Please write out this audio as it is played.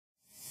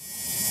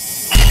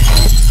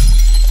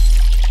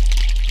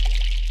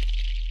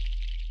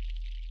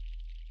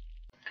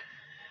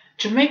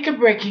Jamaica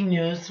breaking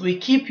news, we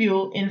keep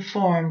you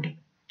informed.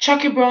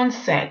 Chucky Brown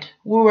said,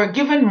 "We were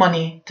given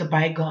money to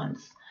buy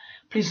guns."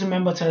 Please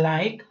remember to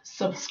like,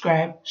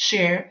 subscribe,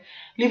 share,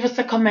 leave us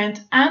a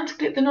comment, and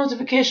click the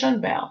notification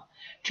bell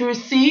to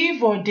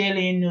receive our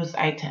daily news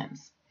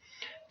items.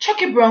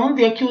 Chucky Brown,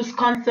 the accused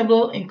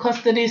constable in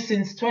custody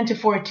since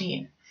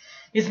 2014,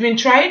 is being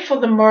tried for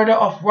the murder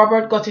of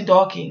Robert Gutty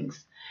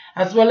Dawkins,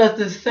 as well as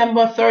the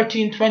December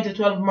 13,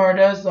 2012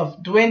 murders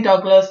of Dwayne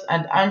Douglas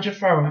and Andrew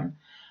Fearon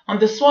on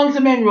the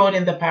Swansea main road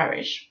in the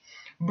parish.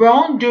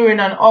 Brown, during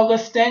an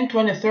August 10,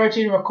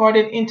 2013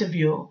 recorded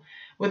interview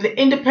with the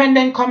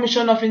Independent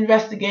Commission of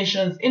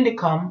Investigations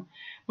INDECOM,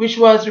 which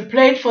was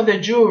replayed for the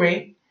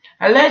jury,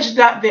 alleged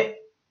that the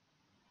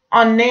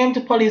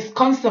unnamed police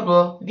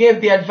constable gave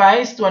the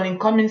advice to an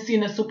incoming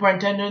senior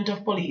superintendent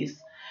of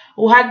police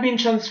who had been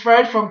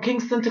transferred from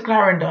Kingston to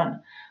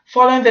Clarendon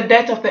following the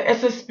death of the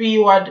SSP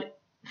who had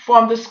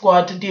formed the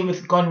squad to deal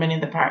with gunmen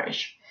in the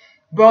parish.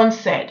 Brown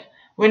said,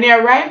 "When he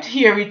arrived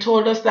here, he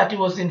told us that he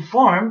was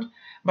informed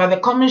by the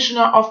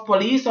Commissioner of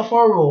Police of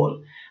our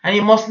role, and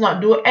he must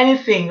not do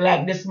anything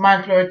like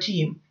dismantle our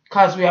team,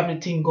 because we have the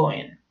thing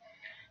going."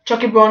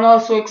 Chucky Brown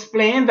also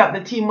explained that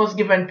the team was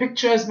given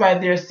pictures by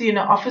their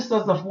senior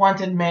officers of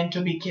wanted men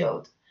to be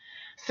killed.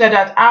 Said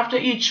that after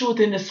each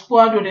shooting, the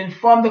squad would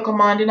inform the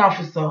commanding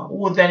officer, who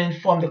would then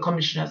inform the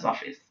Commissioner's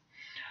office.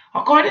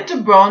 According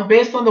to Brown,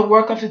 based on the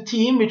work of the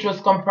team, which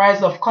was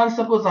comprised of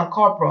constables and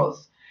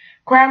corporals,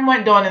 crime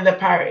went down in the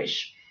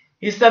parish.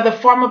 He said the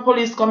former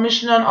police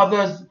commissioner and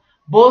others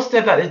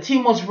boasted that the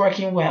team was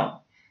working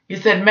well. He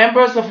said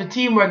members of the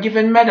team were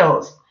given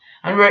medals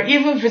and were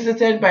even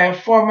visited by a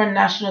former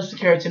national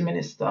security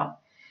minister.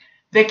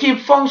 "They keep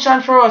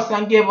function for us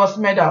and gave us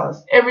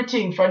medals,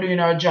 everything for doing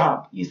our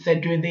job," he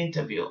said during the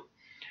interview.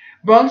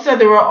 Brown said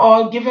they were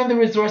all given the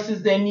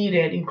resources they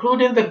needed,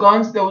 including the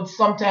guns they would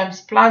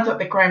sometimes plant at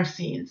the crime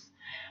scenes,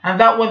 and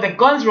that when the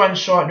guns ran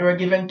short, they were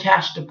given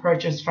cash to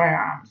purchase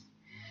firearms.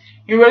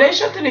 In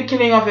relation to the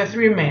killing of the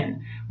three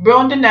men,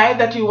 Brown denied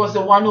that he was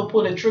the one who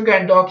pulled the trigger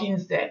in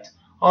Dawkins' death,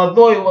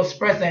 although he was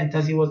present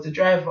as he was the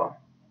driver.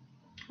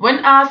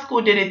 When asked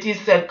who did it, he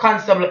said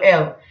Constable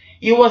L.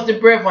 He was the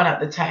brave one at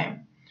the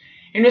time.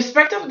 In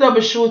respect of double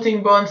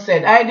shooting, Brown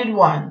said, "I did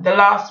one, the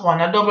last one,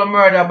 a double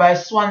murder by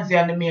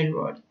Swansea on the main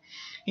road."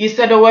 He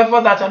said, however,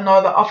 that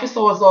another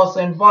officer was also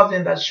involved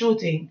in that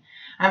shooting,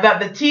 and that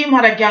the team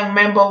had a gang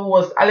member who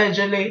was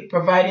allegedly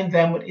providing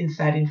them with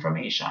inside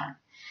information.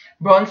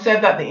 Brown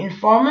said that the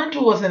informant,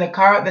 who was in the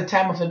car at the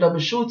time of the double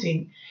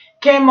shooting,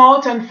 came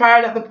out and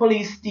fired at the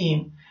police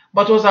team,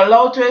 but was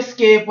allowed to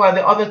escape while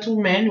the other two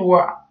men, who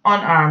were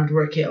unarmed,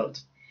 were killed.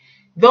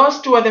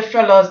 "Those two are the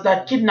fellows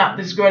that kidnapped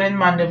this girl in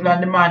Mandeville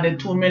and demanded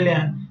 $2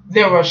 million.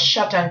 They were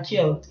shot and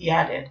killed," he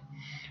added.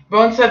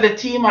 Brown said the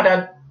team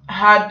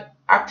had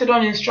acted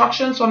on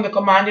instructions from the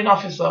commanding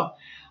officer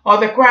or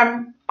the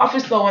crime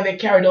officer when they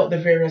carried out the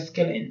various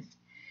killings.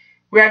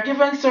 "We are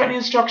given certain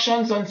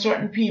instructions on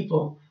certain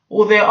people,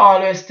 who they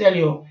always tell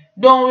you,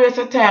 don't waste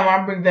your time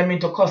and bring them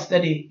into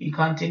custody," he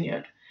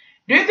continued.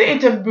 During the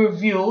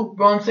interview,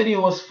 Brown said he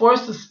was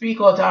forced to speak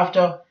out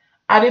after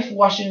Adif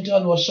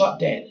Washington was shot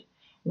dead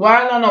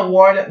while on a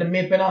ward at the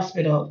Mapen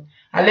Hospital,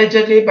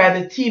 allegedly by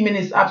the team in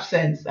his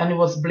absence, and he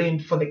was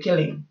blamed for the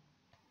killing.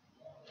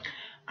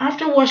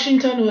 After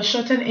Washington was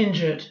shot and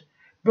injured,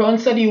 Brown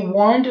said he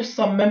warned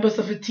some members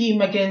of the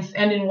team against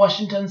ending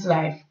Washington's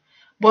life,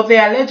 but they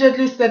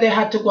allegedly said they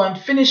had to go and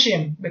finish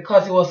him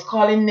because he was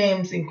calling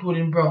names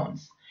including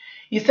Brown's.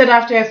 He said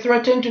after he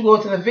threatened to go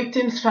to the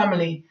victim's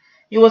family,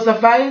 he was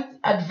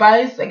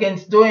advised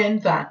against doing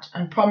that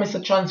and promised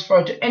a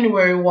transfer to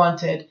anywhere he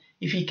wanted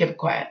if he kept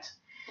quiet.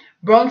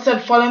 Brown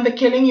said following the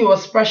killing he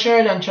was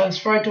pressured and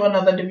transferred to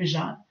another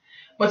division,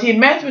 but he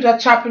met with a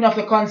chaplain of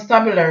the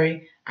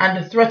constabulary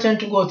and threatened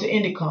to go to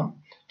INDECOM,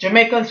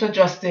 Jamaicans for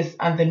Justice,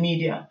 and the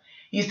media.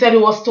 He said he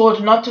was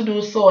told not to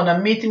do so, and a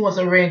meeting was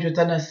arranged with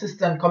an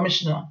assistant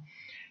commissioner.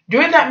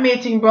 During that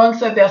meeting, Brown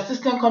said the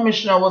assistant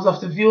commissioner was of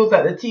the view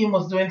that the team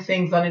was doing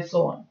things on its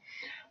own,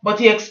 but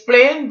he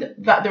explained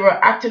that they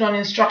were acting on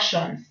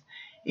instructions.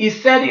 He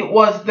said it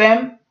was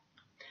them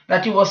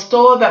that he was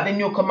told that the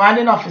new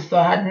commanding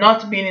officer had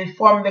not been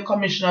informing the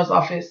commissioner's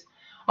office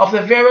of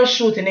the various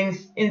shooting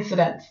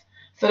incidents,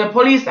 so the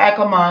police high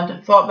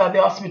command thought that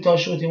the hospital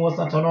shooting was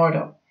not an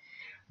order.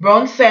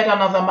 Brown said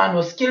another man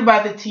was killed by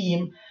the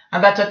team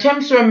and that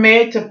attempts were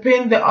made to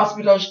pin the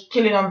hospital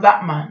killing on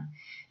that man.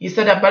 He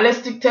said a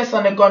ballistic test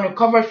on the gun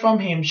recovered from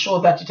him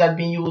showed that it had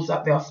been used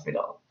at the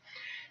hospital.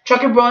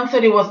 Chucky Brown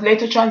said he was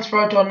later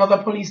transferred to another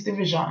police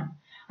division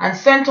and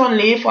sent on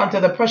leave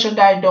until the pressure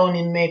died down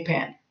in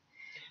Mapen.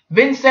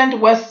 Vincent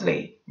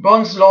Wesley,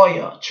 Brown's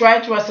lawyer,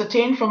 tried to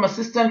ascertain from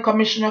Assistant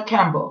Commissioner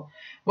Campbell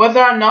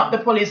whether or not the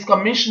police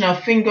commissioner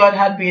fingered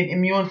had been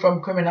immune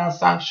from criminal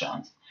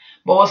sanctions,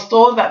 but was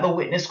told that the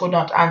witness could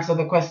not answer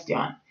the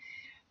question.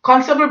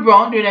 Constable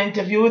Brown, during an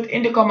interview with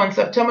INDECOM on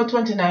September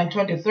 29,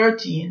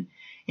 2013,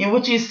 in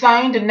which he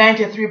signed the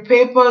 93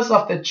 papers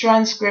of the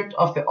transcript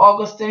of the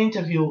August 10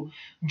 interview,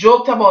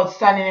 joked about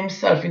sending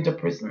himself into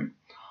prison.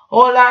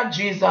 Oh Lord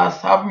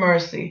Jesus, have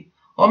mercy.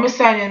 Oh, me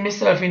signing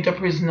myself into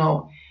prison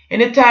now.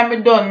 Anytime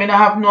me done, me not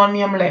have no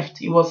name left,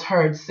 he was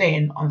heard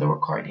saying on the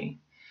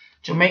recording.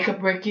 Jamaica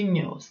breaking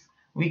news.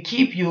 We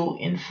keep you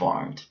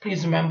informed.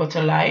 Please remember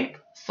to like,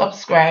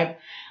 subscribe,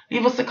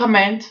 leave us a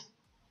comment,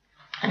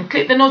 and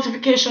click the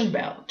notification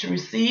bell to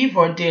receive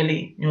our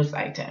daily news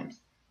items.